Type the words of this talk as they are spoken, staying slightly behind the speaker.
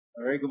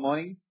Very good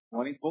morning.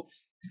 Morning, folks.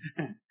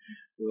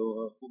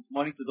 Good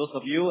morning to those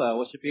of you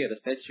worshiping at the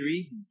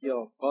sanctuary, here,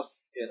 of course,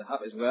 here at the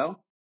hub as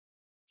well.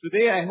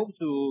 Today, I hope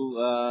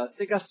to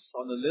take us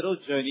on a little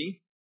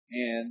journey,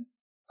 and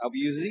I'll be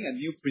using a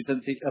new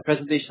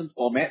presentation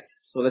format.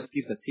 So let's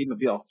give the team a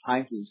bit of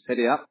time to set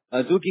it up.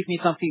 Do give me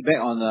some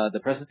feedback on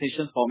the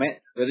presentation format,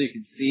 whether you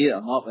can see it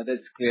or not, whether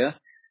it's clear.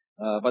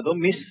 But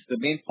don't miss the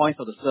main points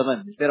of the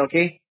sermon. Is that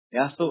okay?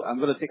 Yeah, so I'm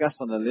going to take us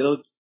on a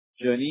little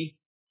journey.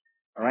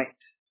 Alright.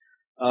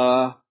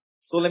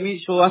 So let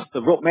me show us the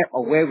roadmap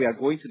of where we are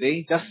going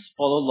today. Just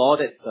follow law.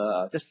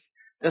 That's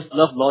just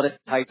love law. That's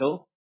the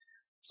title.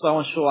 So I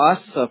want to show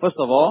us first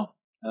of all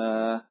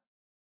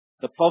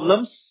the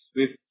problems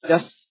with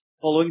just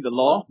following the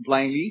law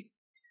blindly,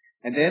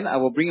 and then I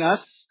will bring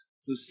us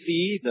to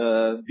see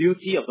the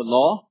beauty of the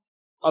law,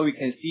 how we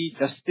can see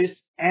justice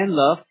and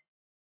love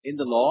in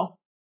the law,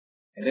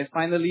 and then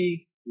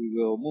finally we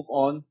will move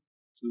on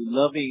to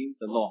loving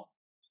the law.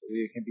 So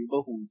we can be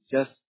people who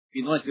just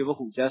be known as people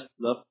who just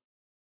love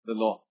the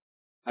law.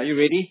 Are you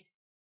ready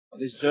for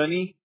this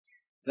journey?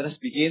 Let us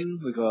begin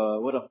with a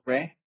word of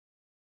prayer.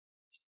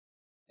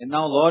 And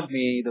now, Lord,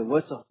 may the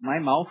words of my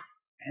mouth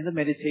and the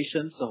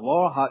meditations of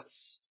our hearts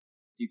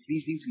be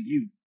pleasing to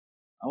you,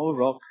 our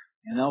rock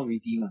and our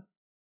redeemer.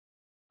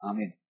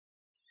 Amen.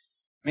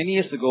 Many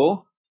years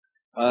ago,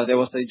 there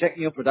was a Jack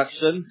Neo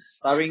production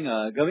starring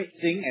Gurmit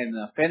Singh and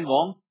Fann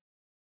Wong.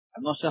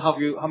 I'm not sure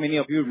how many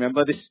of you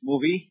remember this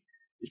movie.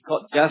 It's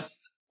called Just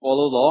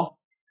Follow Law.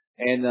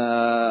 And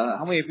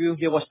how many of you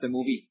here watched the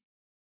movie?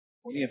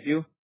 Only a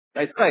few?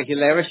 It's quite a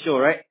hilarious show,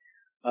 right?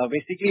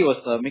 Basically, it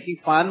was making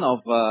fun of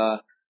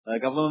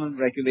government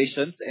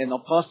regulations, and of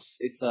course,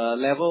 it's a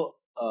level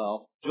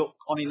of joke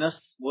corniness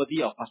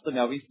worthy of Pastor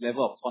Melvin's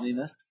level of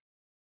corniness.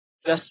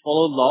 Just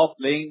follow law,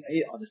 playing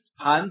it on the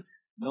pun.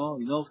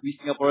 You know, we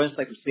Singaporeans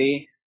like to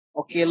say,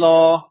 okay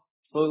law,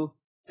 so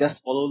just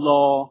follow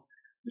law.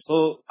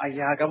 So,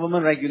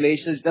 government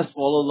regulations, just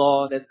follow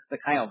law. That's the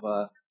kind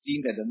of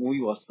theme that the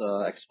movie was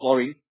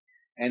exploring.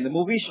 And the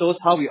movie shows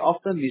how we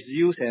often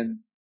misuse and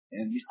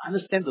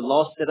misunderstand the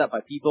laws set up by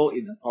people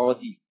in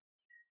authority.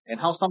 And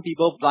how some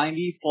people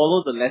blindly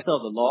follow the letter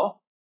of the law.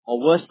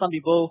 Or worse, some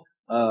people,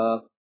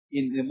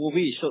 in the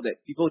movie, it showed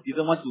that people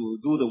didn't want to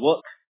do the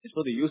work. And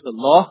so they used the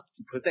law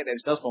to protect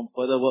themselves from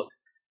further work.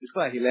 It's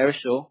quite a hilarious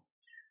show.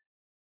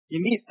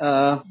 Indeed,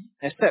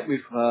 except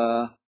with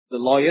the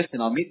lawyers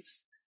in our midst,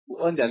 who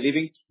earn their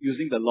living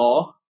using the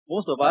law,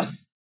 most of us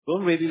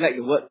don't really like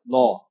the word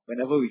law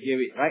whenever we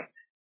hear it, right?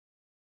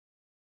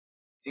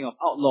 Think of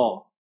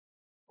outlaw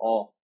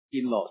or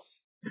in-laws.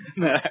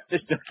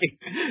 Just joking.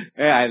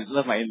 Yeah, I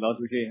love my in-laws,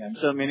 okay. I'm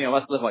sure many of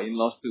us love our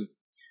in-laws too.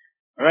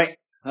 Alright?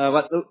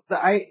 But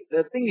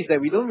the thing is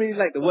that we don't really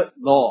like the word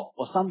law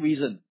for some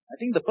reason. I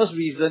think the first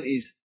reason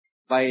is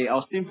by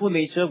our sinful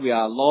nature, we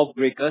are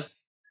lawbreakers.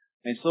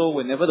 And so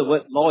whenever the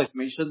word law is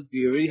mentioned,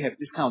 we already have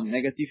this kind of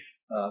negative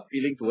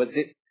feeling towards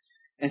it.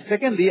 And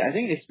secondly, I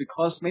think it's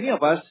because many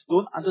of us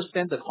don't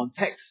understand the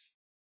context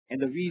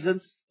and the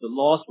reasons the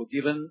laws were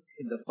given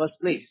in the first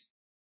place.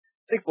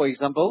 Take, for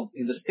example,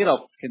 in the state of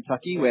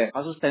Kentucky, where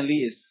Pastor Stanley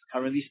is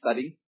currently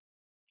studying,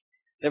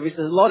 there is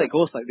a law that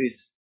goes like this.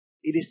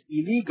 It is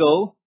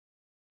illegal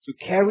to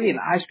carry an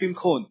ice cream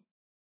cone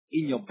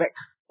in your back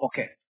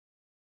pocket.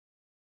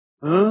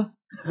 Huh?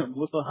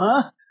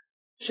 Huh?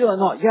 Sure or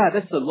not? Yeah,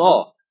 that's the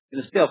law in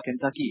the state of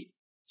Kentucky.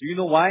 Do you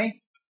know why?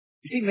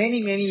 You see,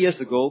 many, many years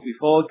ago,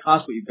 before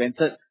cars were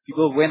invented,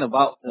 people went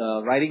about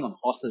riding on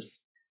horses.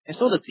 And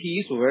so the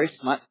thieves were very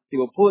smart. They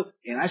will put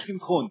an ice cream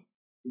cone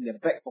in their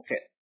back pocket.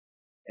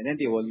 And then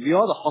they will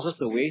lure the horses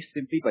away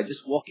simply by just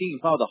walking in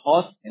front of the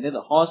horse. And then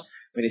the horse,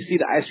 when they see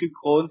the ice cream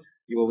cone,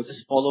 they will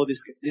just follow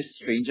this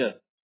stranger.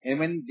 And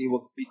when they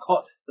will be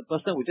caught, the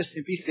person would just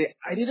simply say,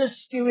 I didn't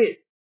steal it.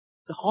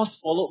 The horse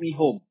followed me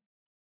home.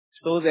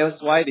 So that's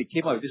why they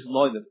came out with this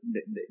law in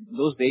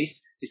those days.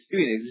 It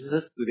still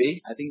exists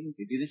today. I think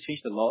they didn't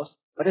change the laws.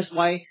 But that's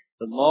why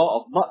the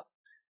law of not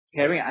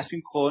carrying an ice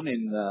cream cone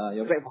in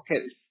your back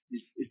pocket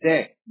is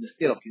there in the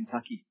state of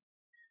Kentucky.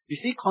 You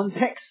see,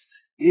 context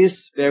is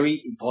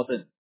very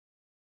important.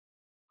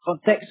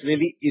 Context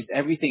really is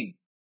everything.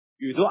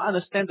 If you don't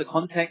understand the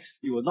context,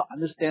 you will not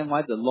understand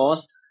why the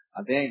laws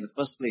are there in the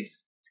first place.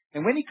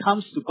 And when it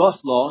comes to God's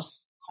laws,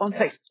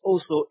 context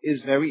also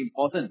is very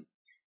important.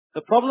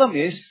 The problem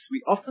is,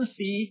 we often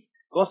see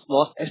God's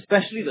laws,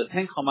 especially the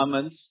Ten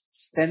Commandments,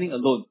 standing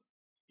alone.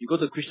 You go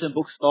to Christian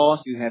bookstores,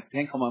 you have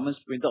Ten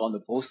Commandments printed on the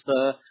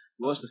poster.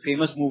 You watch the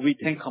famous movie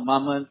Ten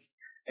Commandments.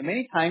 And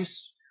many times,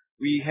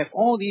 we have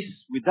all these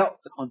without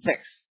the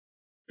context.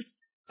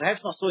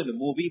 Perhaps not so in the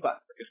movie, but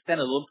a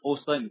standalone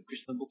poster in the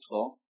Christian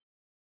bookstore.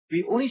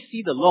 We only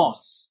see the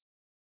laws.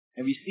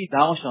 And we see,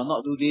 thou shalt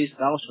not do this,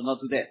 thou shalt not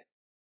do that.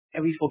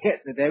 And we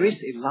forget that there is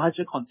a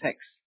larger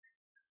context.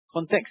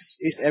 Context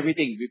is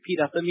everything. Repeat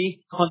after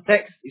me.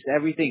 Context is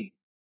everything.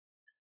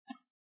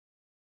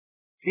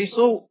 Okay,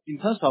 so in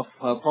terms of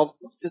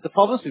the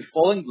problems with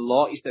following the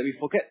law is that we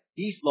forget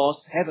these laws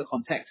have a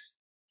context.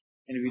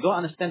 And if we don't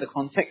understand the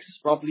context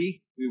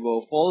properly, we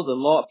will follow the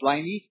law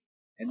blindly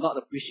and not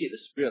appreciate the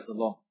spirit of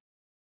the law.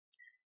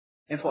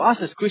 And for us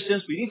as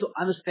Christians, we need to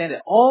understand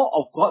that all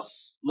of God's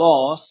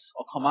laws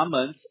or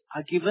commandments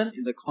are given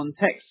in the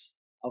context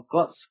of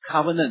God's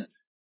covenant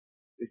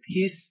with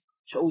His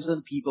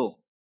chosen people.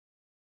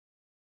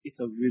 It's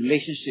a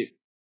relationship.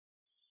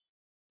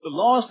 The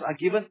laws are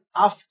given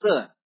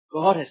after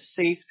God has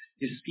saved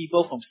His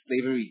people from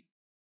slavery.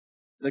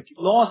 The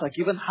laws are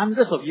given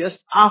hundreds of years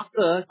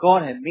after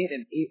God had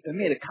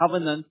made a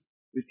covenant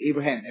with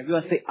Abraham.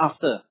 Everyone say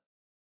after.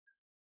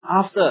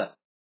 After.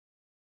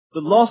 The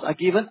laws are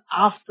given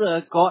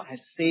after God has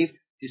saved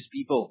His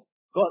people.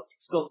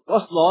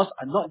 God's laws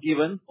are not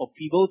given for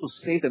people to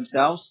save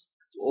themselves,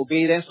 to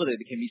obey them so that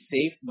they can be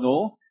saved.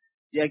 No.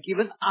 They are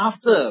given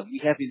after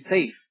we have been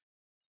saved.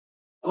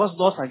 God's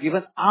laws are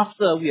given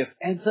after we have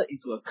entered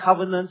into a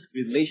covenant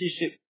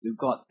relationship with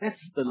God. That's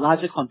the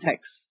larger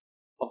context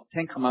of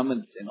Ten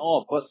Commandments and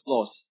all of God's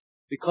laws.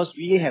 Because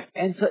we have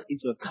entered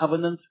into a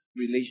covenant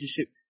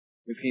relationship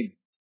with Him.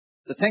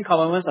 The Ten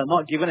Commandments are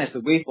not given as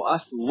a way for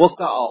us to work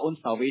out our own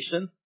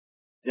salvation.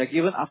 They are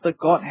given after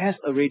God has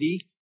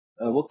already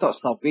worked out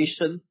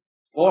salvation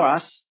for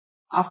us,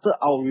 after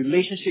our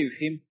relationship with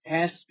Him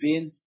has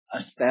been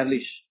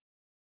established.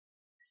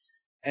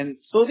 And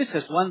so this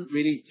has one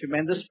really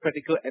tremendous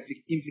practical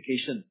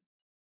implication.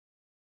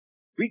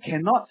 We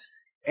cannot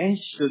and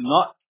should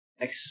not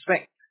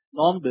expect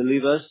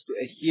non-believers to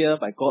adhere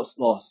by God's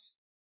laws.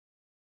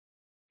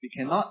 We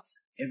cannot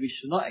and we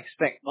should not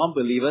expect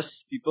non-believers,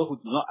 people who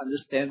do not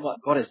understand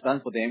what God has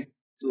done for them,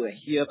 to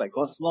adhere by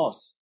God's laws.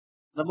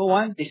 Number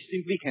one, they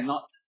simply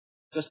cannot,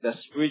 because they're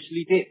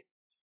spiritually dead.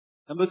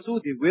 Number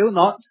two, they will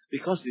not,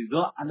 because they do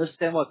not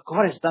understand what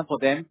God has done for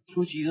them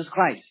through Jesus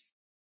Christ.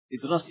 They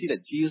do not see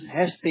that Jesus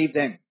has saved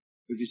them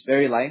with His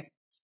very life.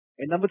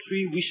 And number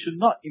three, we should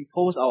not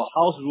impose our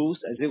house rules,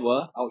 as it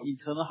were, our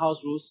internal house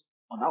rules,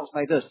 on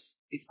outsiders.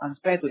 It's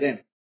unfair to them.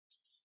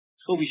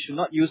 So we should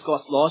not use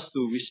God's laws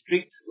to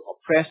restrict, to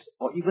oppress,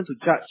 or even to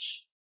judge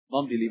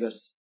non-believers.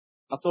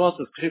 After all,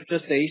 the scripture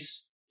says,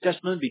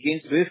 judgment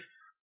begins with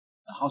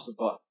the house of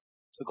God.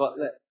 So God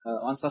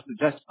wants us to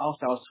judge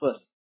ourselves first,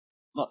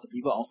 not the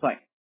people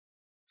outside.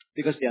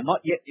 Because they are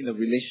not yet in a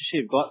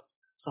relationship with God,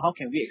 so how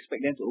can we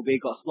expect them to obey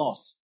God's laws?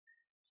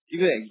 To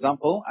give you an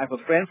example, I have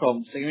a friend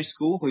from secondary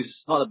school who is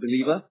not a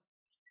believer,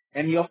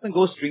 and he often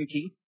goes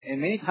drinking,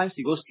 and many times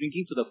he goes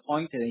drinking to the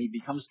point that he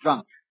becomes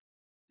drunk.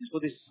 And so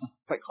this is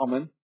quite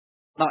common.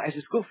 Now, as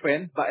his good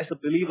friend, but as a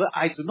believer,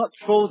 I do not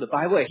throw the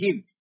Bible at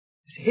him.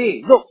 I say,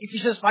 hey, look,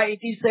 Ephesians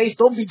 5:18 says,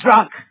 don't be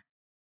drunk.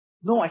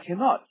 No, I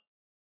cannot.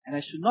 And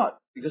I should not,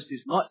 because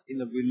he's not in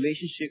a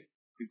relationship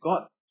with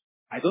God.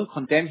 I don't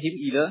condemn him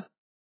either,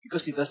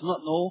 because he does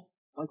not know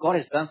what God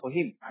has done for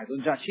him. I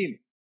don't judge him.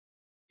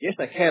 Yes,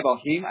 I care about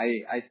him.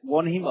 I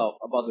warn him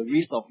about the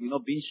risk of,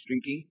 binge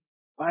drinking.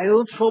 But I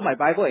don't throw my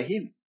Bible at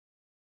him,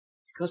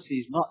 because he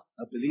is not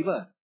a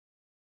believer.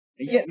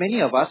 And yet many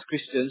of us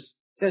Christians,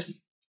 that's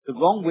the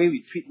wrong way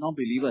we treat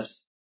non-believers.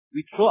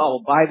 We throw our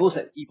Bibles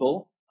at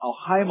people, our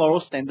high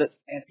moral standards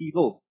at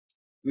people,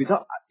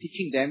 without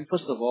teaching them,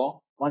 first of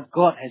all, what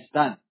God has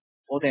done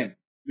for them,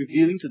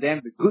 revealing to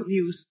them the good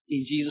news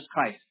in Jesus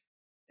Christ.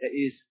 That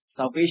is,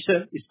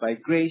 salvation is by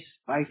grace,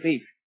 by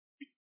faith.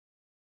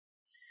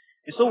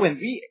 And so when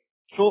we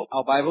throw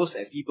our Bibles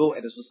at people,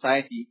 at the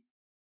society,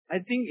 I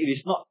think it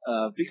is not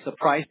a big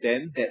surprise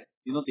then that,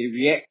 they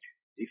react,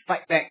 they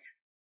fight back.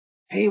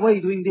 Hey, why are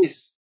you doing this?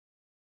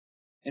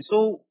 And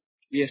so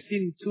we have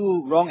seen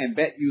two wrong and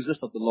bad uses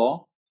of the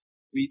law.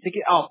 We take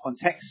it out of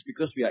context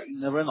because we are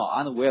ignorant or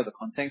unaware of the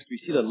context. We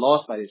see the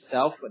laws by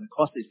itself, and of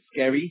course it's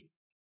scary,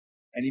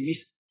 and it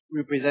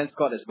misrepresents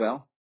God as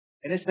well.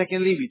 And then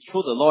secondly, we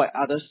throw the law at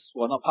others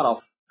who are not part of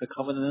the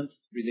covenant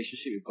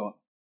relationship with God.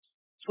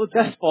 So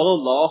just follow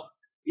law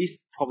is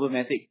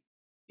problematic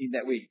in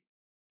that way.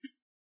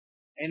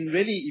 And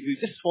really, if you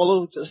just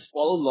follow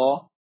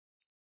law,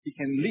 it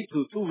can lead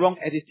to two wrong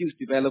attitudes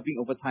developing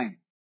over time.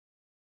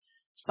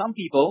 Some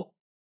people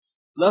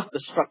love the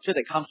structure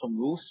that comes from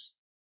rules,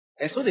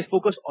 and so they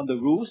focus on the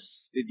rules.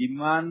 They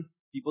demand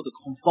people to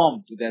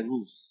conform to their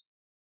rules.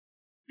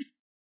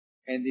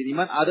 And they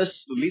demand others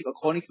to live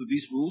according to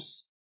these rules.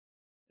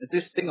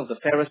 There's this thing of the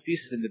Pharisees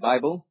in the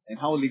Bible and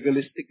how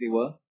legalistic they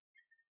were.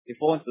 They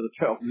fall into the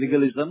trap of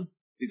legalism.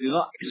 They do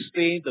not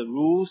explain the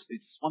rules. They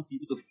just want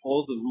people to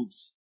follow the rules.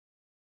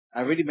 I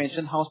already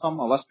mentioned how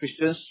some of us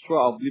Christians throw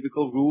our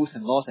biblical rules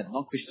and laws at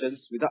non-Christians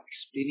without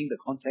explaining the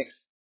context,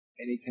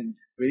 and it can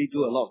really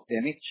do a lot of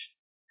damage.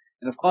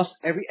 And of course,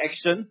 every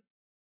action,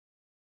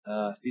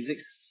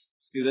 physics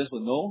students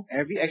will know,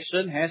 every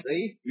action has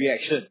a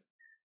reaction.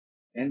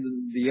 And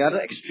the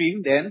other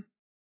extreme then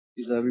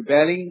is a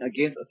rebelling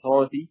against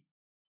authority.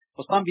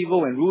 For some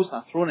people, when rules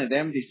are thrown at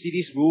them, they see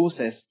these rules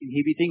as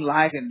inhibiting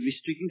life and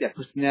restricting their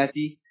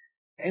personality.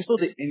 And so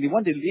they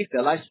want to live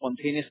their life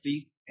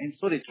spontaneously. And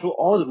so they throw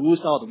all the rules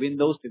out of the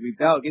windows, they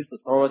rebel against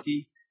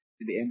authority,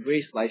 and they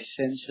embrace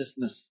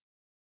licentiousness.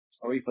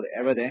 Sorry for the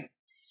error there.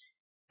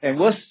 And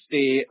worse,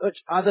 they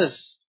urge others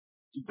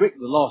to break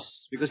the laws.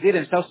 Because they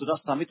themselves do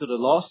not submit to the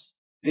laws,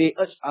 they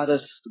urge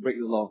others to break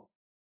the law.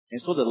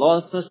 And so the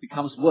lawlessness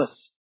becomes worse.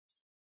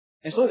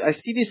 And so I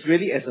see this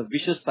really as a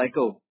vicious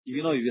cycle. If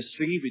you're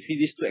swinging between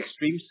these two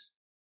extremes,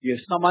 you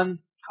have someone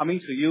coming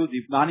to you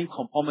demanding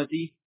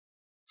conformity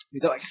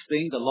without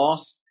explaining the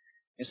laws.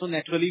 And so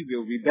naturally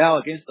we'll rebel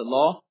against the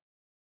law.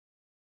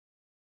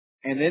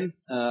 And then,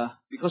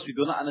 because we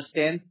do not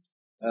understand,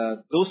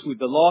 those with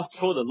the law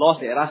throw the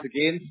laws at us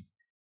again.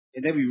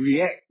 And then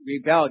we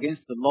rebel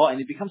against the law, and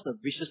it becomes a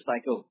vicious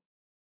cycle.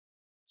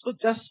 So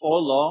just for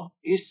law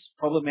is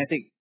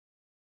problematic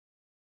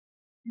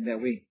in that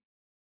way.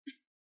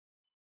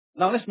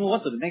 Now let's move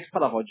on to the next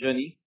part of our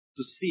journey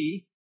to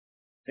see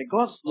that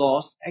God's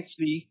laws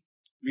actually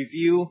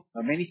reveal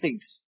many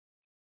things.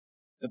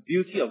 The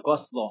beauty of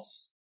God's laws,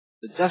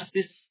 the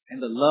justice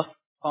and the love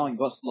found in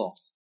God's laws.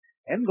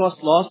 And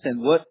God's laws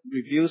and word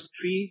reveals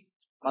three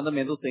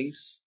fundamental things.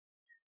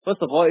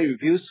 First of all, it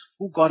reveals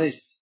who God is.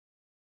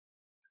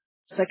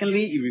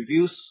 Secondly, it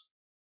reveals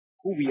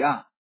who we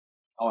are,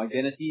 our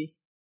identity.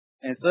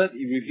 And third,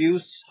 it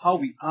reveals how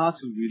we are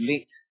to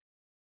relate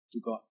to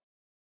God.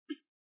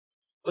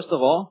 First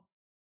of all,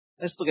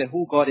 let's look at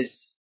who God is.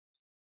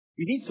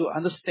 We need to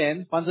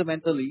understand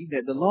fundamentally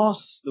that the laws,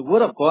 the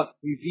Word of God,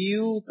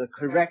 reveal the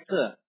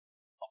character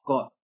of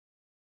God,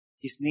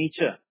 His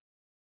nature,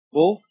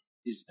 both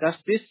His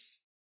justice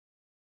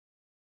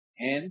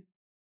and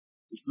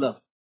His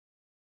love.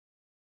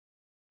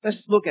 Let's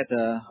look at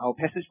our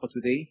passage for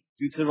today,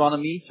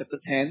 Deuteronomy chapter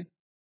 10,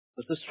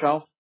 verses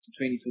 12 to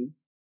 22.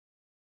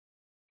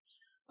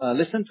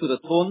 Listen to the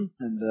tone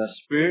and the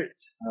spirit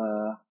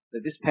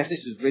that this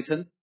passage is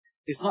written.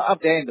 It's not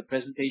up there in the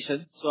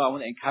presentation, so I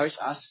want to encourage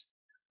us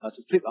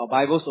to flip our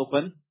Bibles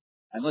open.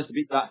 I know it's a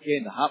bit dark here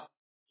in the hub.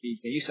 You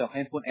can use your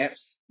handphone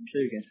apps. I'm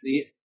sure you can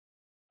see it.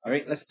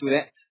 Alright, let's do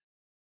that.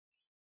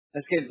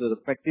 Let's get into the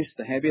practice,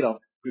 the habit of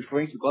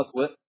referring to God's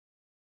Word.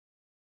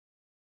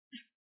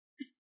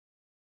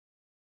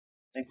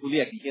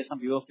 Thankfully, I can hear some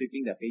people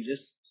flipping their pages,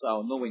 so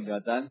I'll know when you are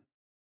done.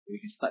 We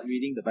can start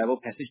reading the Bible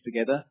passage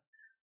together.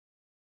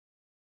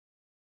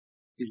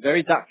 It's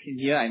very dark in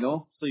here, I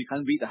know, so you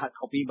can't read the hard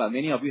copy, but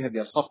many of you have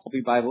your soft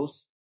copy Bibles.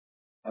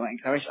 I want to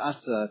encourage us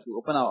to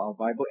open our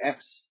Bible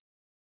apps.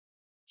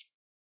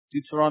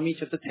 Deuteronomy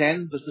chapter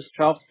 10, verses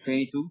 12 to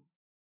 22.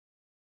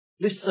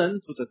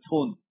 Listen to the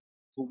tone,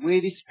 the way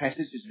this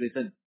passage is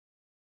written.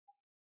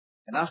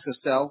 And ask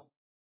yourself,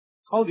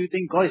 how do you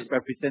think God is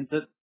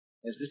represented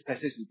as this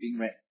passage is being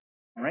read?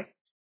 Alright?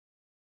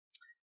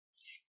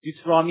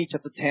 Deuteronomy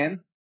chapter 10,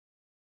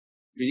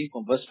 reading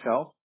from verse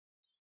 12.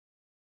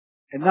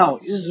 And now,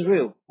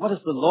 Israel, what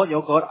does the Lord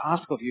your God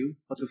ask of you,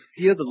 but to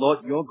fear the Lord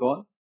your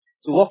God,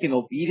 to walk in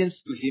obedience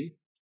to Him,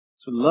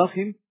 to love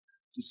Him,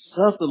 to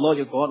serve the Lord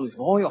your God with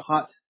all your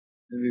heart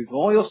and with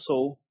all your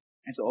soul,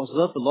 and to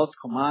observe the Lord's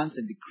commands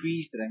and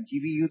decrees that I'm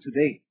giving you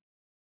today,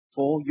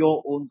 for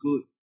your own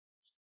good.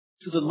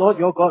 To the Lord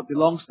your God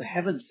belongs the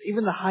heavens,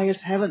 even the highest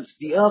heavens,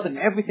 the earth and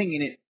everything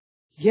in it.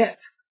 Yet,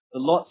 the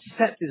Lord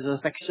set His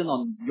affection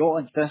on your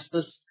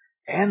ancestors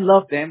and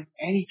loved them,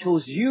 and He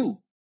chose you,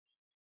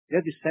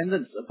 their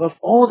descendants, above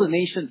all the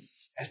nations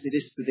as it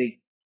is today.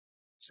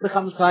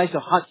 Circumcise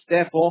your hearts,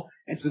 therefore,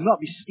 and do not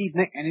be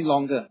stiff-necked any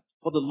longer.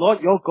 For the Lord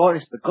your God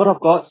is the God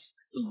of gods,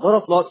 the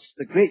Lord of lords,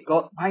 the great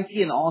God,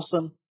 mighty and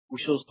awesome, who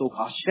shows no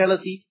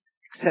partiality,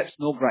 accepts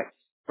no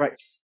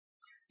bribes.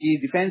 He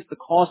defends the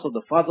cause of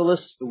the fatherless,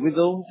 the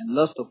widow, and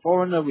loves the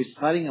foreigner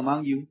residing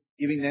among you,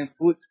 giving them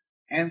food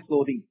and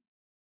clothing.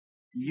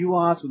 You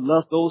are to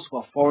love those who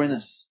are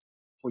foreigners,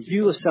 for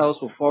you yourselves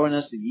were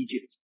foreigners in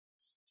Egypt.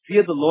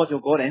 Fear the Lord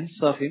your God and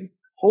serve Him.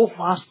 Hold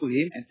fast to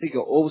Him and take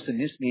your oaths in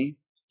His name.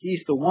 He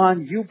is the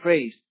one you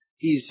praise.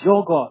 He is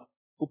your God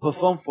who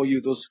performed for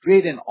you those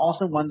great and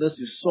awesome wonders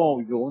you saw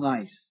with your own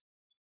eyes.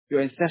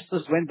 Your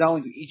ancestors went down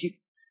into Egypt,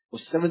 were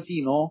 70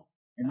 in all,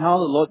 and now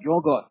the Lord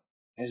your God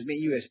has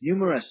made you as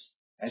numerous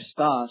as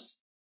stars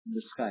in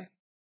the sky.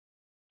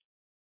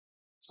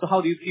 So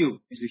how do you feel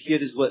as you hear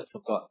these words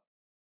of God?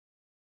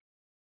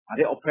 Are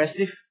they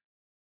oppressive?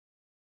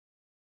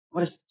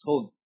 What is the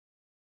tone?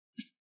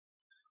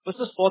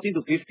 Verses 14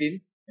 to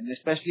 15, and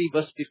especially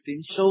verse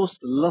 15, shows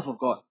the love of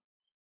God.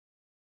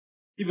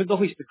 Even though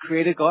He's the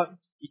Creator God,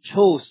 He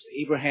chose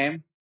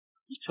Abraham.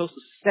 He chose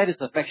to set His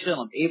affection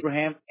on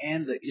Abraham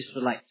and the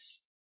Israelites.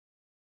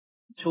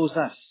 He chose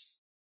us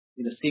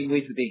in the same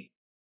way today.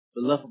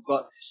 The love of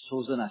God has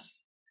chosen us.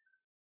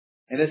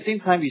 At the same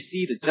time, we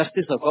see the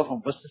justice of God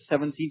from verses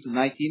 17 to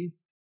 19.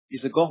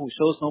 He's a God who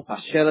shows no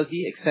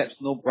partiality, accepts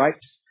no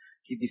bribes.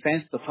 He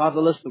defends the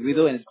fatherless, the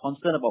widow, and is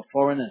concerned about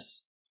foreigners.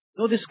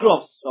 Know this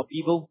group of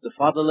people, the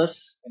fatherless,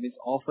 and its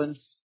orphans,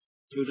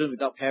 children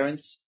without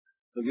parents,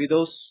 the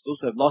widows, those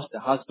who have lost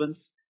their husbands,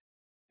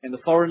 and the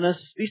foreigners.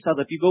 These are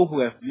the people who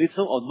have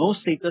little or no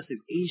status in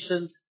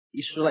ancient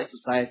Israelite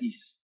societies.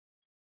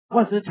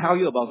 What does it tell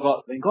you about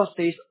God? When God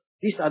says,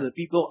 these are the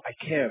people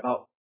I care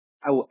about,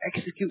 I will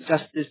execute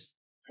justice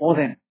for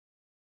them.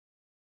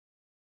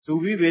 Do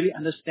we really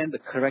understand the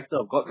character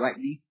of God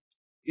rightly?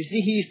 You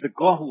see, He is the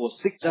God who will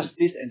seek justice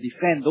and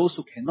defend those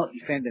who cannot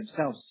defend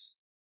themselves.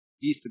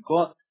 He is the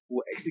God who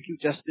will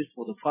execute justice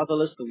for the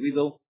fatherless, the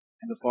widow,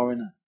 and the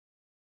foreigner.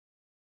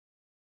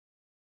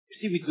 You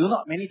see, we do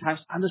not many times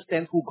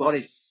understand who God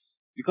is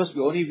because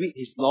we only read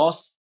His laws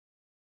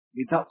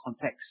without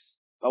context.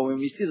 But when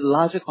we see the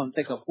larger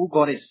context of who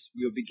God is,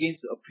 we will begin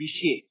to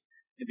appreciate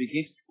and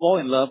begin to fall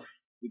in love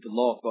with the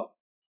law of God.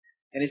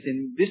 And it's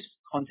in this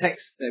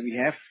context that we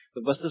have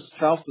the verses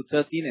 12 to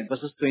 13 and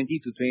verses 20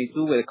 to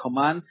 22 where the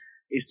command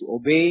is to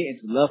obey and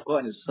to love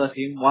God and to serve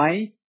Him.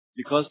 Why?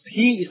 Because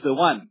He is the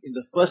one in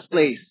the first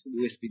place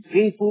who has been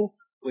faithful,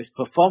 who has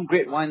performed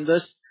great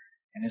wonders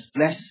and has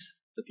blessed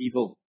the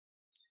people.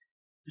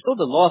 So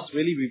the laws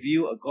really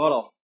reveal a God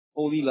of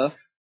holy love.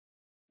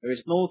 There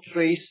is no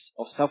trace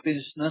of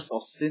selfishness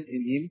or sin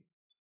in Him.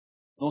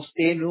 No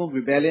stain, no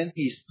rebellion.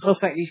 He is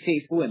perfectly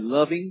faithful and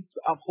loving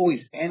to uphold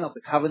His end of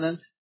the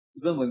covenant.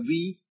 Even when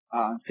we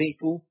are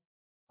unfaithful,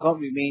 God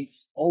remains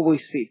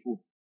always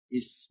faithful. He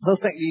is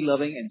perfectly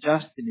loving and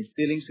just in His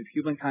dealings with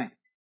humankind.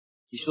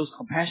 He shows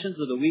compassion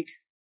to the weak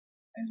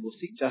and will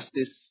seek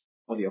justice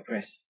for the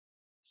oppressed.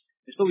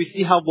 And so we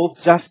see how both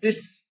justice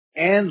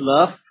and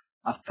love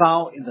are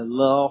found in the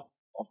law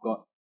of God.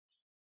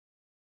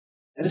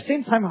 At the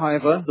same time,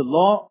 however, the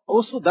law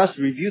also does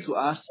reveal to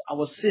us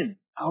our sin,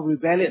 our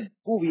rebellion,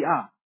 who we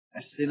are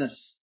as sinners.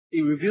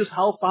 It reveals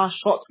how far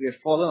short we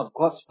have fallen of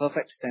God's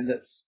perfect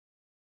standards.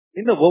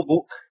 In the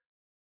workbook,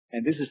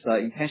 and this is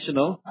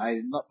intentional,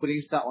 I'm not putting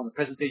this down on the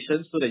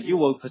presentation so that you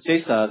will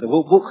purchase the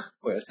workbook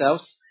for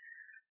yourselves.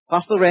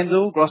 Pastor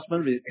Randall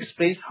Grossman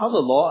explains how the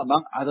law,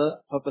 among other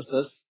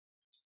purposes,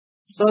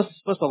 serves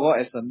first of all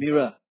as a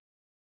mirror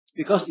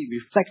because it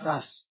reflects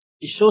us.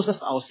 It shows us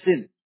our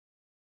sin.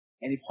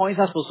 And it points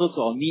us also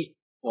to our need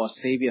for a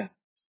Savior.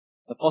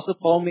 The Apostle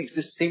Paul makes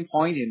this same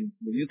point in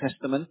the New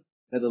Testament,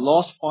 that the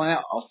laws point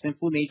out our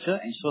sinful nature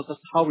and shows us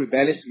how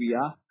rebellious we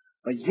are.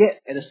 But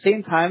yet, at the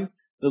same time,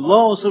 the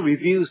law also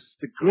reveals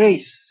the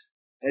grace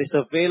that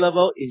is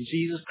available in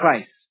Jesus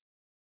Christ.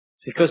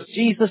 Because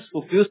Jesus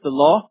fulfills the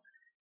law,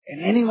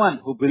 and anyone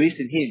who believes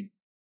in Him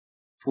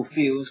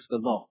fulfills the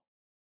law.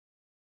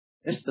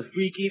 That's the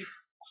free gift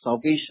of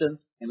salvation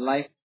and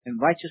life and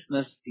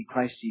righteousness in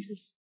Christ Jesus.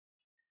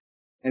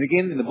 And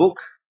again, in the book,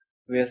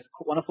 we have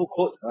a wonderful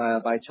quote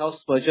by Charles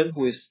Spurgeon,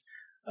 who is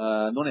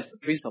known as the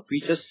Prince of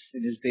Preachers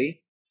in his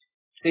day.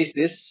 It says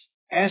this: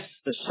 as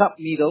the sharp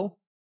needle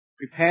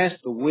prepares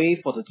the way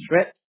for the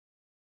thread,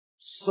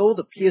 so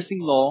the piercing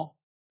law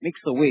makes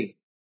the way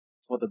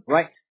for the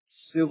bright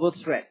silver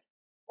thread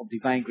of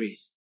divine grace.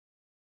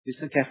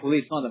 Listen carefully,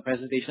 it's not a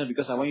presentation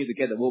because I want you to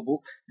get the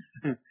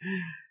workbook.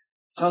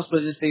 Charles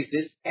Spurgeon says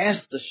this: as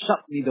the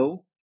sharp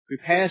needle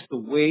prepares the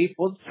way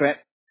for the thread,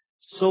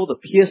 so the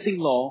piercing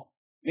law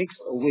makes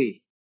a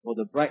way for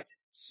the bright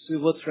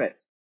silver thread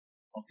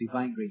of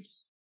divine grace.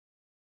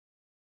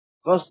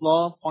 God's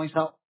law points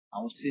out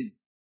our sin,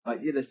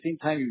 but yet at the same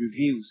time it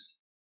reveals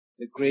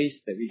the grace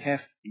that we have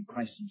in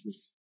Christ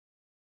Jesus.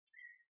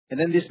 And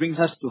then this brings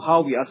us to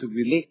how we are to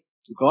relate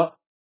to God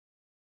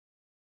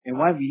and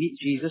why we need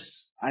Jesus.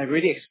 I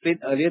already explained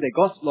earlier that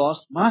God's laws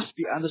must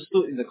be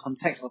understood in the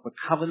context of a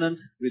covenant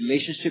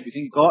relationship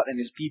between God and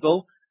His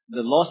people.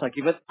 The laws are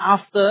given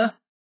after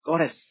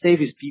God has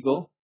saved His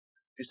people.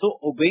 And so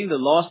obeying the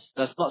laws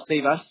does not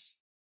save us.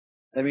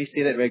 Let me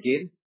say that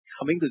again.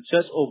 Coming to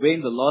church,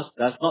 obeying the laws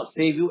does not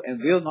save you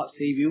and will not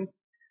save you.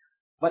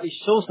 But it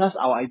shows us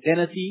our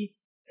identity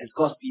as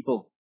God's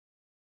people.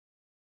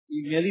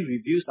 It merely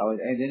reveals our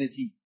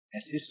identity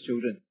as His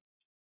children.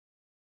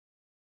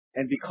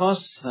 And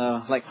because,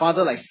 like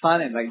father, like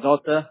son, and like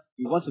daughter,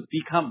 we want to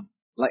become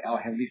like our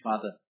Heavenly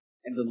Father.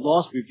 And the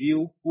laws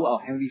reveal who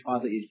our Heavenly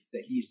Father is,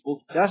 that He is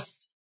both just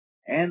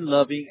and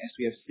loving, as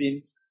we have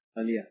seen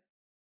earlier.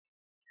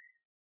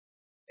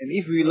 And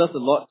if we love the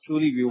Lord,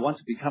 truly we want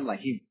to become like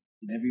Him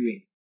in every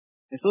way.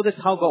 And so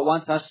that's how God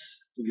wants us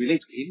to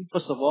relate to Him.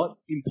 First of all,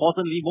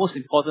 most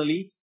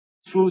importantly,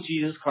 through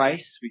Jesus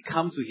Christ, we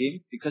come to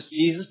Him because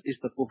Jesus is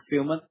the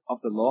fulfillment of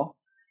the law.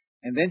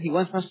 And then He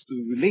wants us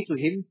to relate to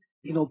Him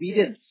in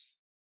obedience,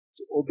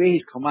 to obey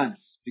His commands,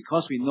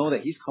 because we know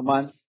that His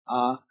commands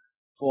are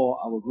for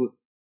our good.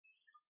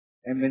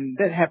 And when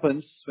that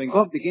happens, when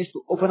God begins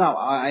to open our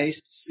eyes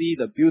to see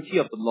the beauty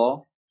of the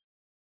law,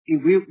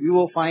 we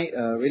will find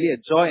really a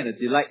joy and a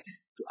delight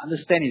to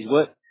understand His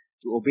word,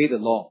 to obey the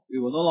law. We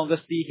will no longer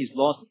see His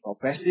laws as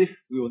oppressive.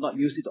 We will not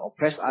use it to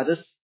oppress others.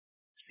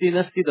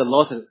 Sinners see the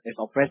laws as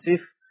oppressive,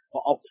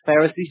 or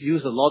Pharisees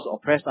use the law to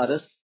oppress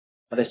others.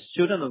 But as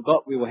children of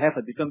God, we will have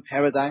a different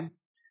paradigm.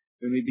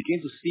 When we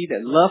begin to see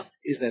that love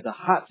is at the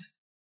heart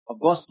of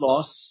God's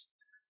laws,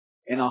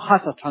 and our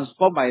hearts are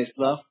transformed by His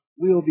love,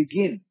 we will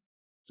begin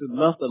to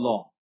love the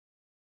law.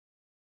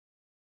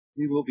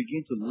 We will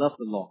begin to love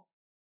the law.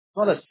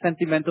 Not a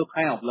sentimental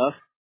kind of love,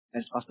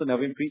 as Pastor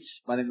Melvin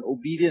preached, but an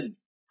obedient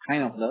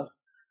kind of love.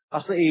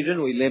 Pastor Adrian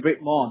will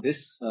elaborate more on this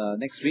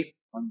next week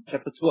on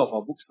chapter 2 of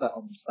our book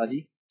of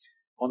study,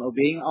 on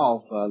obeying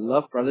out of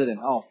love rather than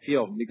out of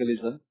fear of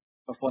legalism.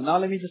 But for now,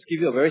 let me just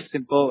give you a very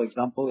simple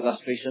example,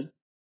 illustration.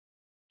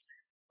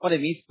 What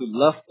it means to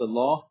love the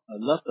law,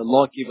 love the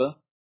lawgiver,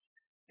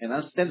 and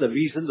understand the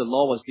reason the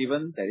law was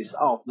given, that is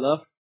out of love,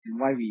 and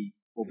why we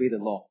obey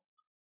the law.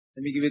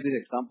 Let me give you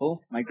this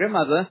example. My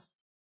grandmother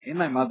and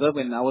my mother,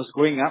 when I was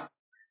growing up,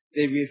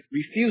 they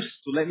refused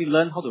to let me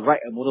learn how to ride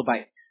a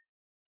motorbike.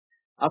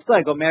 After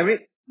I got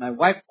married, my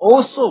wife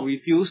also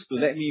refused to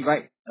let me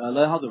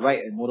learn how to ride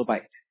a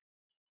motorbike.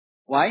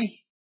 Why?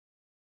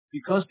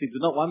 Because they do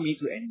not want me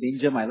to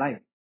endanger my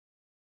life.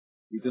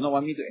 They do not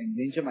want me to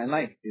endanger my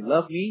life. They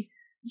love me,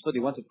 and so they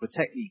want to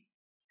protect me.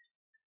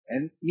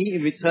 And me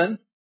in return,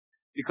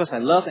 because I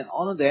love and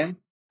honor them,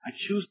 I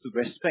choose to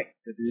respect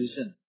the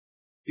decision.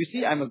 You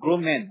see, I'm a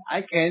grown man.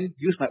 I can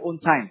use my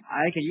own time.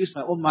 I can use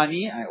my own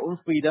money, my own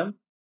freedom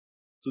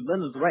to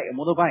learn to ride a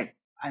motorbike.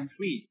 I'm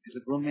free as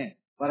a grown man.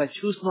 But I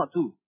choose not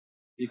to,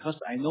 because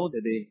I know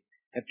that they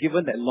have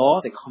given that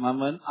law, that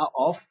commandment, out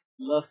of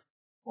love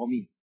for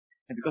me.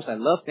 And because I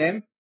love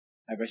them,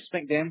 I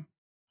respect them,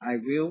 I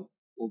will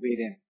obey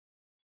them.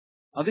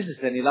 Now this is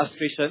an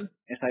illustration.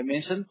 As I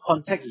mentioned,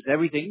 context is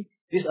everything.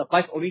 This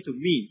applies only to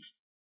me,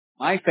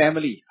 my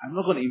family. I'm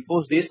not going to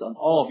impose this on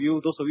all of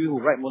you, those of you who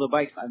ride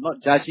motorbikes. I'm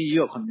not judging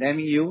you or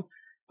condemning you.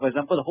 For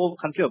example, the whole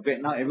country of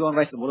Vietnam, everyone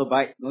rides a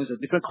motorbike. No, it's a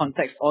different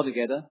context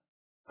altogether.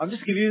 I'm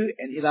just giving you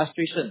an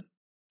illustration.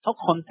 How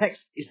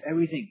context is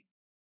everything.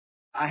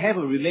 I have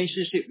a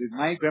relationship with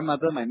my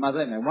grandmother, my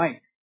mother, and my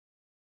wife.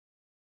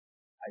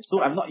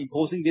 So I'm not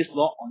imposing this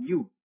law on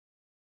you.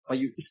 But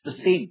it's the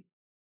same.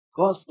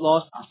 God's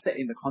laws are set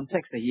in the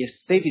context that He has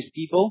saved His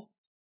people,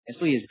 and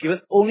so He has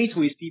given only to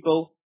His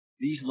people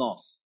these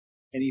laws.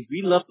 And if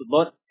we love the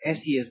Lord as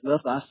He has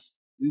loved us,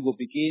 we will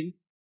begin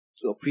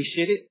to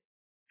appreciate it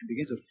and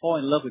begin to fall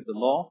in love with the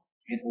law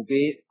and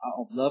obey it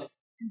out of love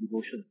and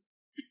devotion.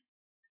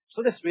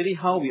 So that's really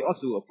how we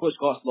ought to approach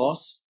God's laws.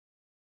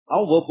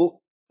 Our workbook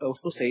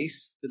also says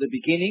that the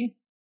beginning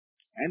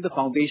and the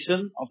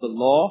foundation of the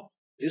law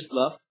is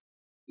love.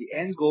 The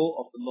end goal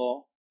of the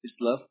law is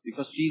love,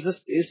 because Jesus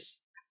is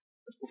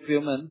the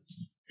fulfillment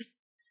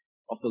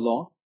of the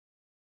law.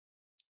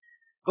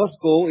 God's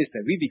goal is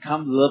that we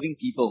become loving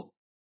people,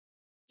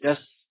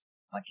 just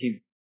like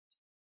Him.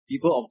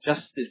 People of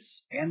justice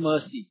and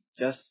mercy,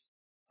 just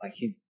like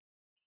Him.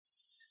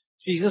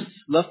 Jesus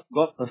loved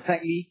God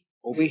perfectly,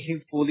 obeyed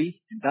Him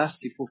fully, and thus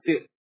He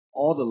fulfilled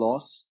all the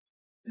laws.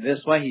 And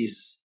that's why He is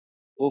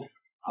both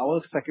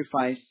our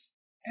sacrifice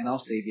and our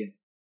Savior.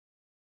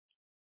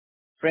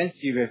 Friends,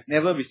 if you have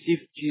never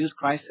received Jesus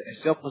Christ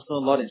as your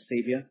personal Lord and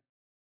Savior,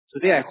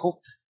 today I hope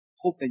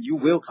that you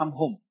will come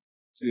home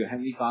to your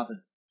Heavenly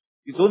Father.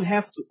 You don't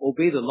have to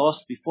obey the laws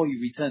before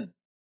you return.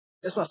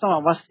 That's what some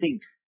of us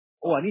think.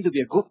 Oh, I need to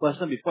be a good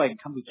person before I can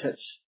come to church.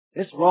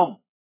 That's wrong.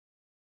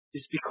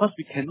 It's because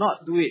we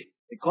cannot do it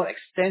that God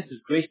extends His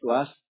grace to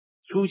us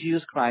through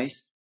Jesus Christ.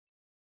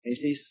 And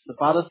He says, the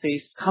Father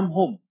says, come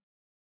home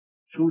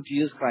through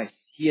Jesus Christ.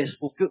 He has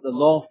fulfilled the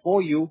law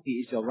for you. He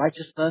is your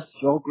righteousness,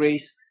 your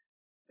grace,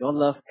 your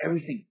love,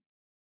 everything.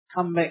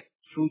 Come back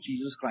through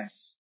Jesus Christ.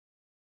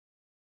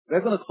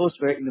 We're going to close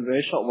in a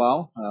very short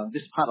while,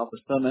 this part of the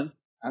sermon.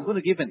 I'm going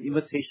to give an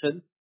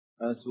invitation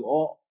to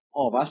all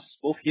of us,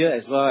 both here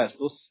as well as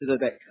those seated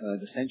back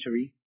the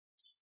sanctuary.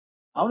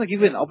 I want to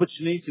give you an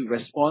opportunity to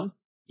respond.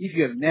 If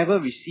you have never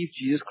received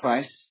Jesus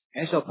Christ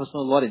as your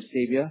personal Lord and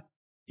Savior,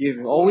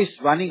 you're always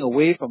running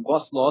away from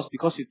God's laws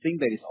because you think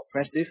that it's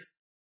oppressive.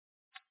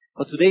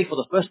 But today, for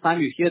the first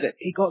time, you hear that,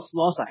 hey, God's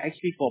laws are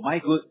actually for my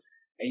good,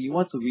 and you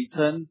want to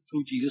return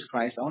through Jesus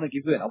Christ. I want to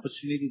give you an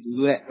opportunity to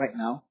do that right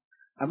now.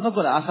 I'm not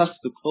going to ask us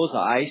to close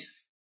our eyes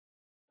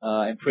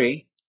and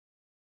pray.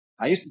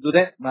 I used to do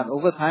that, but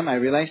over time I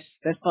realized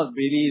that's not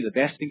really the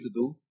best thing to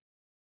do.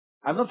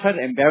 I'm not trying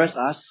to embarrass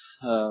us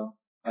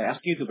by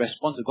asking you to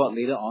respond to God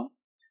later on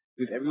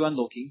with everyone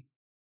looking.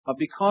 But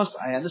because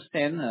I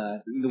understand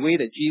in the way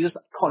that Jesus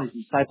called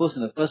His disciples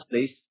in the first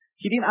place,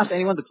 He didn't ask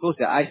anyone to close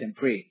their eyes and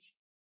pray.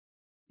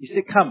 He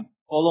said, come,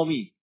 follow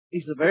me.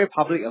 It's a very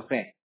public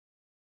affair.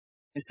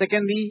 And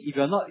secondly, if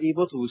you're not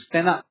able to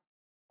stand up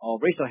or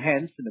raise your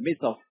hands in the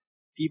midst of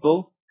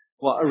people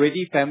who are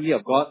already family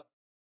of God,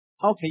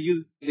 how can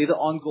you later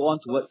on go on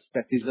towards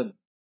baptism,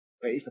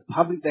 where it's a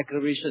public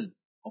declaration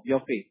of your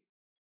faith?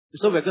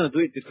 So we're going to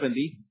do it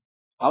differently.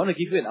 I want to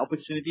give you an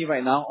opportunity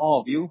right now,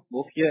 all of you,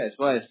 both here as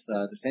well as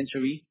the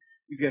sanctuary.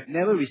 If you have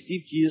never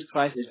received Jesus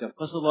Christ as your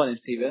personal Lord and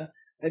Savior,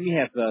 let me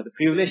have the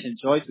privilege and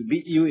joy to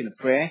lead you in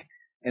a prayer.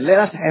 And let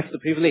us have the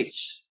privilege,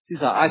 since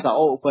our eyes are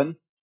all open,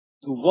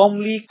 to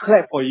warmly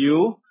clap for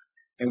you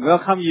and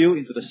welcome you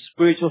into the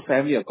spiritual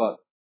family of God.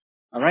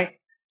 Alright?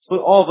 So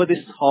all over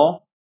this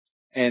hall,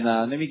 and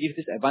let me give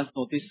this advance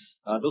notice,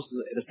 those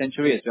at the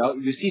sanctuary as well.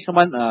 If you see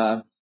someone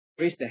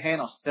raise their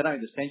hand or stand up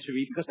in the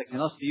sanctuary, because I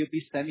cannot see you,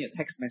 please send me a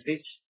text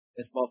message.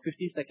 There's about a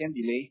 15-second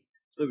delay,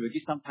 so we'll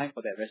give some time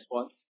for that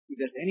response. If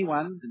there's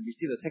anyone who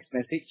receives a text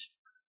message,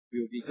 we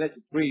will be glad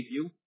to pray with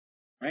you,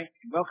 right?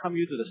 And welcome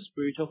you to the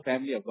spiritual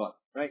family of God,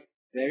 right?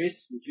 There is,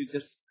 would you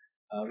just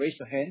raise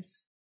your hands,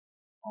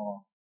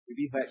 or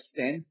maybe perhaps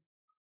stand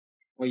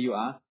where you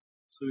are,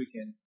 so we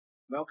can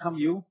welcome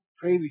you,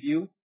 pray with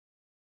you.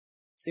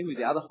 Same with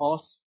the other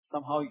halls.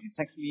 Somehow you can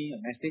text me a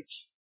message.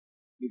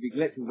 We'll be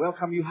glad to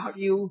welcome you, hug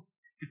you.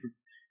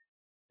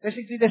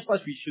 Basically, that's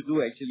what we should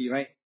do actually,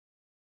 right?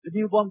 The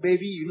newborn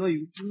baby, you know,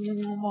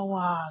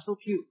 wow, so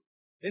cute.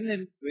 Then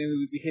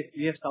when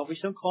we have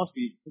salvation course,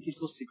 we make it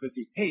so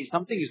secretive. Hey,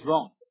 something is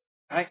wrong.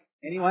 Right?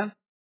 Anyone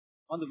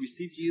want to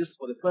receive Jesus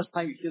for the first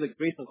time? You hear the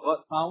grace of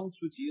God found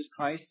through Jesus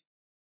Christ.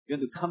 You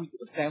want to come to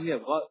the family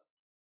of God.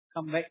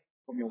 Come back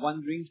from your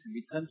wanderings and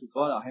return to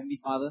God, our Heavenly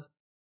Father.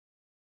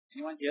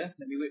 Anyone here?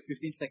 Let me wait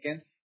 15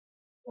 seconds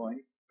for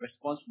any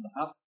response from the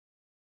hub.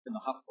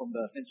 From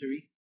the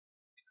sanctuary.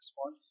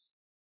 Response.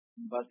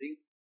 Buzzing.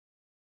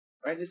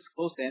 Right, let's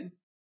close then.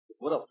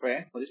 Word of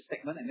prayer for this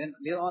segment, and then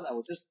later on I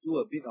will just do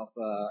a bit of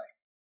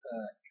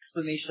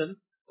explanation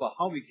about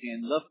how we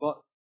can love God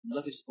and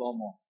love His law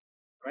more.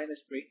 Right,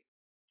 let's pray.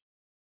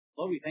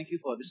 Lord, we thank you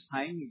for this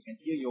time we can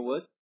hear your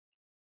word.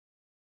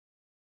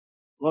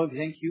 Lord, we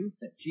thank you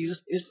that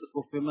Jesus is the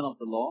fulfillment of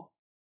the law,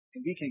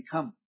 and we can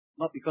come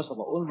not because of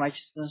our own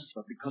righteousness,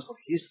 but because of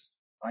His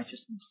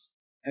righteousness.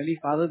 Heavenly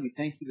Father, we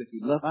thank you that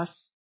you love us.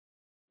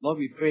 Lord,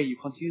 we pray you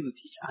continue to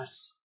teach us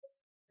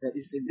that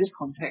it's in this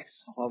context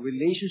of our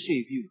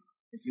relationship with you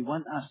that you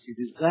want us, you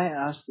desire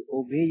us to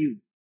obey you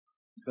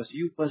because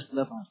you first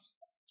love us.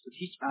 So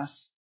teach us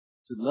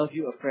to love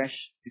you afresh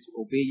and to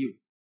obey you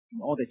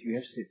in all that you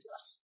have said to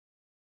us.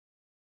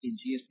 In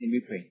Jesus' name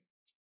we pray.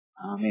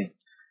 Amen.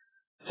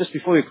 Just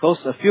before we close,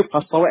 a few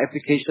pastoral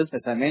applications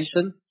as I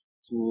mentioned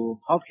to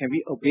how can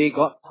we obey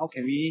God, how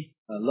can we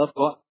love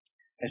God.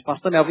 As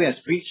Pastor Melvin has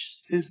preached,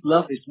 since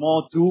love is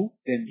more do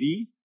than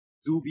be,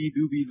 do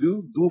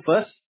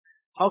first.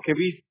 What can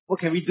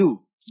we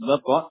do to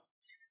love God?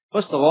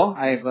 First of all,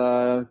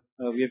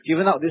 we have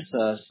given out this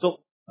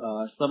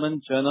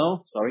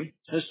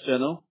church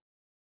journal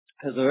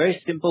as a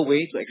very simple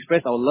way to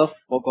express our love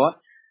for God.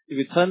 If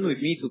you turn with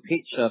me to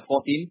page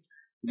 14,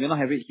 you may not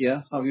have it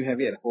here, some of you have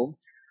it at home.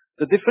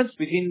 The difference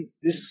between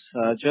this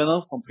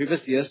journal from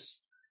previous years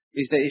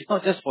is that it's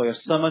not just for your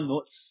sermon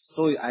notes.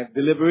 So I've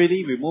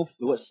deliberately removed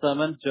the word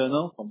sermon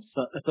journal from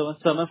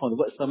sermon from the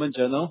word sermon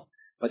journal,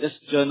 but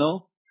just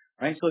journal.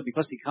 Right, so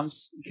because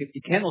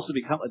it can also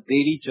become a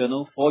daily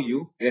journal for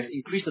you. We have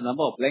increased the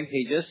number of blank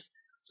pages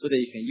so that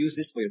you can use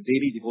this for your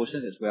daily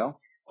devotions as well.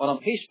 But on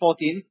page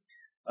 14,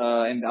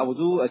 and I will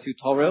do a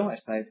tutorial as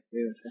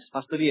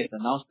Pastor Lee has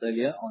announced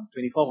earlier on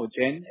 24th of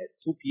Jan at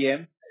 2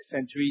 p.m. at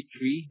Sanctuary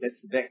 3, that's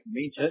the back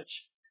main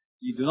church.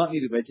 You do not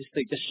need to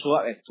register, just show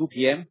up at 2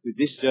 p.m. with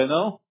this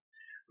journal,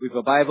 with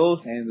a Bible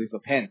and with a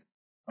pen.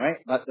 Alright,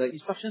 but the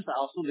instructions are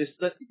also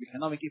listed if you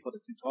cannot make it for the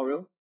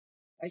tutorial.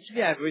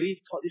 Actually, I've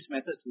already taught this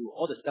method to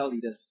all the cell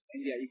leaders,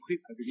 and they are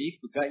equipped, I believe,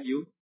 to guide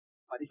you.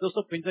 But it's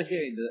also printed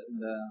here in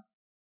the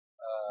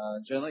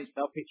journal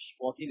itself, page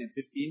 14 and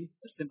 15.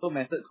 A simple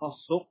method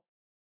called SOAP.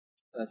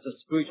 It's a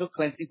spiritual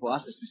cleansing for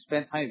us as we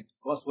spend time with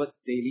God's Word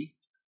daily.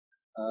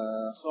 So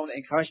I want to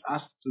encourage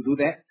us to do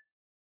that.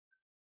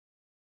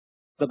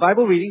 The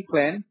Bible reading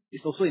plan is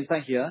also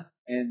inside here,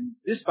 and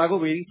this Bible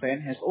reading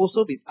plan has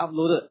also been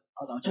uploaded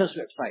on our church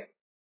website.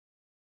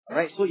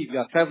 Alright, so if you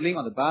are traveling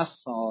on the bus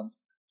or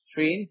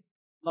train,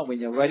 not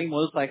when you're riding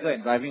motorcycle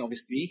and driving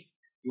obviously,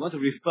 you want to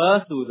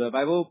refer to the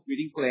Bible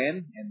reading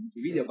plan and to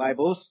read your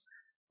Bibles,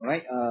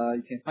 alright,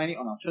 you can find it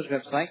on our church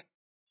website.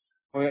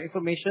 For your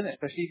information,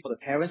 especially for the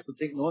parents to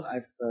take note,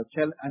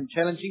 I'm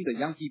challenging the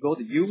young people,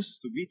 the youth,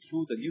 to read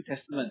through the New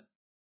Testament.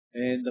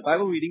 In the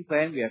Bible reading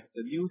plan, we have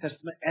the New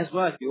Testament as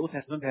well as the Old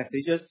Testament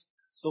passages.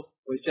 So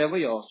whichever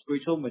your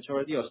spiritual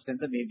maturity or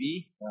standard may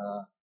be,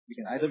 you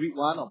can either read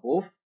one or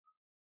both.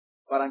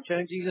 But I'm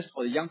challenging this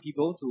for the young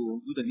people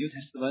to do the New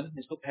Testament.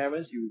 And so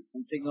parents, you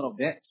can take note of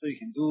that so you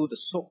can do the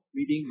SOAP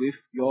reading with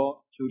your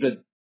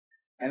children.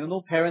 And I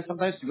know parents,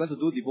 sometimes we want to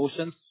do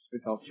devotions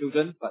with our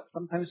children, but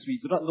sometimes we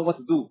do not know what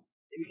to do.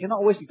 We cannot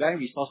always be buying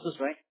resources,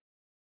 right?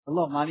 A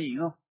lot of money,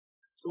 So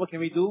what can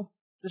we do?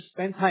 Just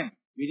spend time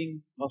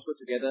reading God's Word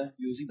together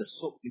using the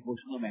SOAP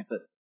devotional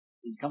method.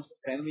 It becomes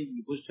family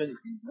devotion,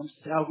 it becomes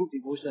cell group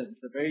devotion.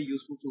 It's a very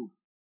useful tool.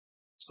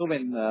 So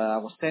when I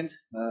was sent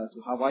to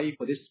Hawaii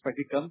for this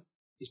practicum,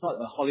 it's not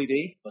a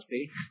holiday per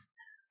se.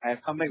 I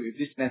have come back with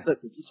this method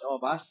to teach all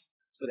of us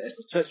so that as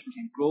a church we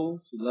can grow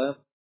to love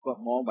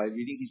God more by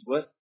reading His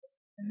Word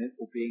and then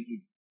obeying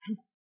Him.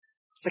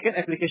 Second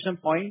application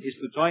point is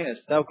to join a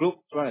cell group,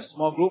 join a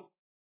small group.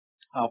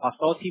 Our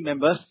pastoral team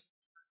members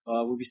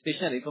will be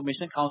stationed at the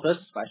information counters,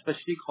 but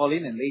especially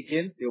Colin and Lei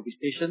Jian, they will be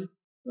stationed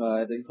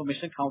at the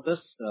information counters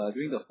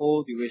during the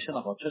whole duration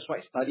of our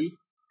church-wide study.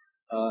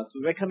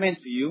 To recommend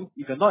to you,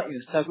 if you're not in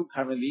a cell group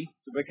currently,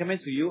 to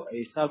recommend to you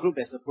a cell group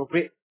that's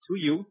appropriate to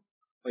you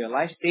for your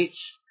life stage,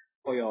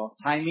 for your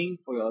timing,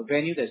 for your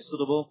venue that's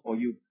suitable for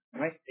you.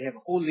 Right? They have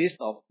a whole list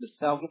of the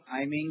cell group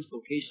timings,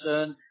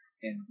 location,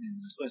 and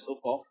so on and so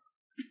forth.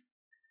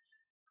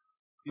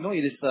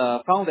 It is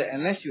found that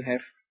unless you have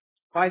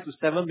 5 to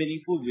 7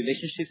 meaningful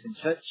relationships in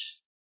church,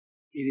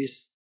 it is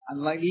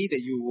unlikely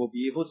that you will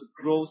be able to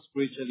grow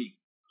spiritually,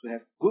 to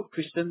have good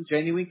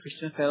genuine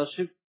Christian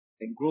fellowship,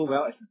 and grow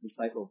well as a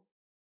disciple.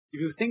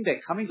 If you think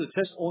that coming to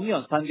church only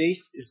on Sundays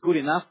is good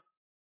enough,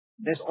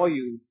 that's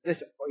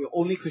your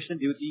only Christian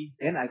duty,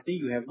 then I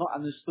think you have not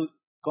understood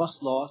God's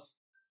laws,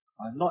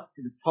 are not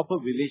in a proper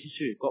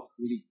relationship with God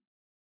fully.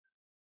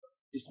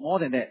 It's more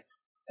than that.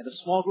 And the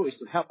small group is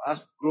to help us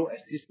grow as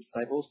His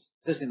disciples.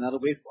 That's another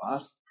way for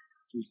us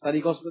to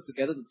study God's Word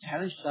together, to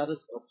challenge each other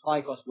to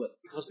apply God's Word.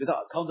 Because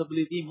without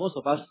accountability, most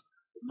of us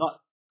will not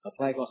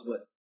apply God's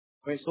Word.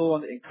 Right, so I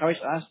want to encourage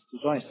us to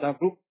join a cell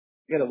group.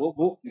 You get a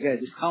workbook, you get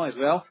a discount as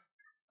well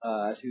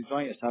as you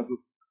join a cell group.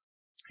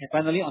 And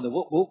finally, on the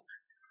workbook,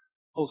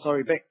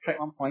 backtrack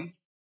one point.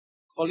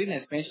 Colin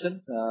has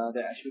mentioned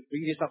that I should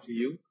bring this up to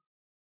you.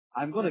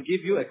 I'm going to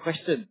give you a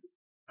question,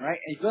 right?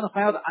 And if you want to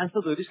find out the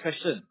answer to this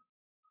question,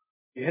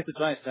 you have to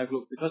join a cell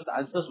group because the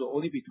answers will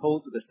only be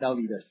told to the cell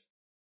leaders.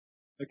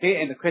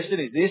 Okay, and the question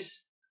is this: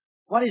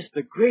 what is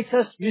the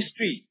greatest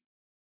mystery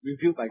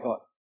revealed by God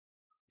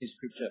in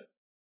Scripture,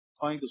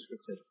 according to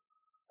Scripture?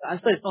 The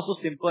answer is not so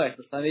simple as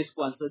the Sunday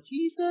school answer,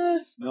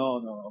 Jesus.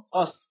 No, of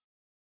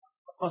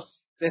course,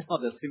 that's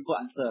not the simple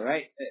answer,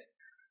 right?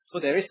 So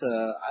there is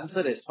an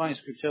answer that's found in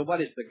Scripture. What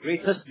is the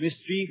greatest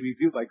mystery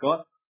revealed by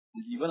God?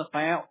 If you want to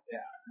find out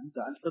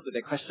the answer to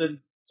that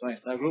question, join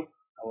a cell group.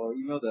 I will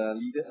email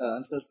the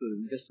answers to the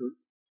leaders soon.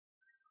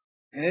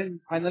 And then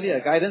finally,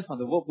 a guidance on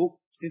the workbook.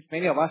 Since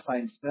many of us are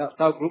in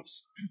cell groups,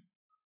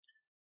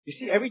 you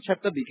see every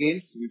chapter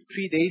begins with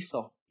 3 days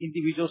of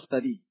individual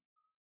study.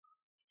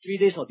 3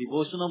 days of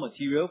devotional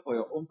material for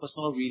your own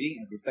personal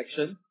reading and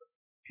reflection.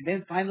 And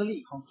then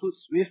finally, it concludes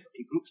with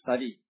a group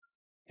study.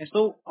 And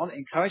so, I want to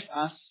encourage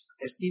us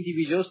as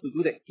individuals to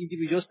do the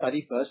individual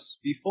study first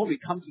before we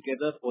come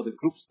together for the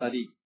group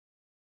study.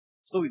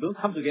 So we don't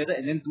come together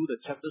and then do the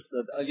chapters,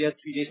 the earlier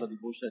 3 days of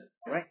devotion.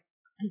 Alright?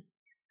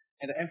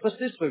 And the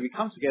emphasis when we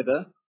come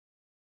together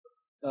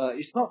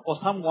is not for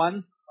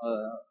someone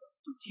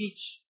to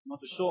teach, not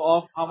to show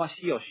off how much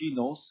he or she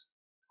knows,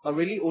 but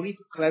really only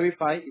to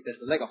clarify if there's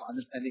a lack of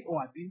understanding. Oh,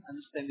 I didn't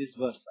understand this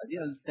verse. I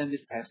didn't understand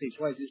this passage.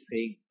 What is it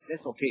saying?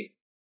 That's okay.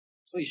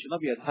 So it should not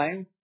be a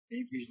time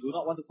if we do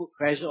not want to put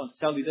pressure on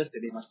cell leaders that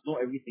they must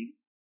know everything.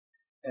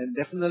 And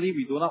definitely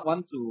we do not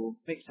want to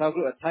make cell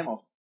group a time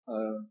of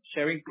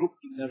sharing group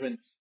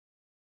ignorance.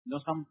 You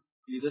know, some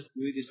leaders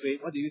do it this way.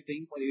 What do you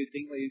think? What do you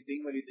think? What do you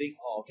think? What do you think?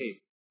 Oh,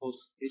 okay. Close.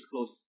 It's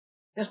close.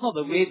 That's not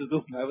the way to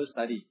do Bible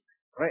study.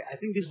 Right? I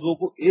think this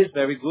workbook is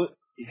very good.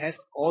 It has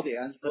all the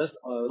answers,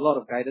 a lot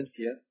of guidance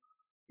here.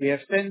 We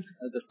have sent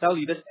the cell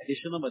leaders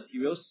additional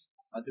materials.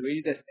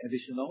 Really that's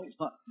additional. It's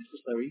not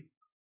necessary.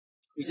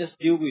 We just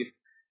deal with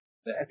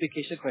the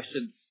application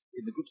questions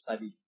in the group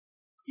study.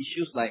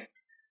 Issues like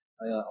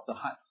of the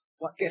heart.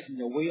 What gets in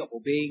your way of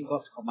obeying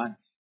God's commands?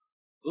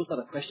 Those are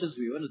the questions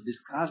we want to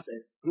discuss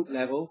at group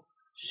level,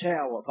 share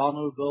our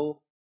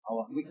vulnerable,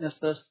 our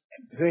weaknesses,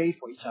 and pray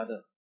for each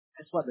other.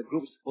 That's what the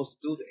group is supposed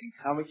to do, to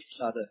encourage each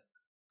other.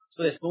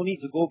 So there's no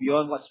need to go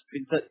beyond what's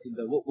printed in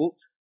the workbook.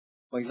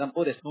 For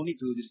example, there's no need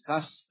to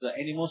discuss the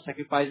animal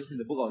sacrifices in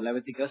the book of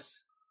Leviticus.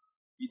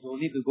 You don't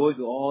need to go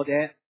into all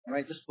that.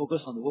 Alright, just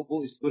focus on the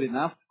workbook is good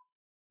enough.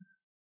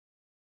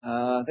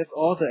 That's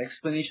all the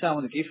explanation I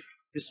want to give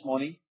this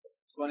morning.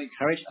 So I want to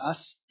encourage us.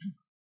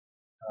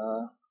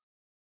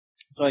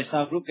 Join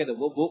our group, get the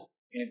workbook,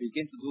 and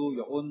begin to do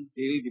your own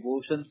daily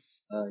devotions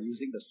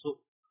using the SOAP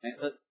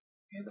method.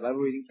 And the Bible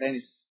reading plan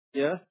is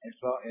here, as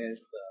well as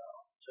the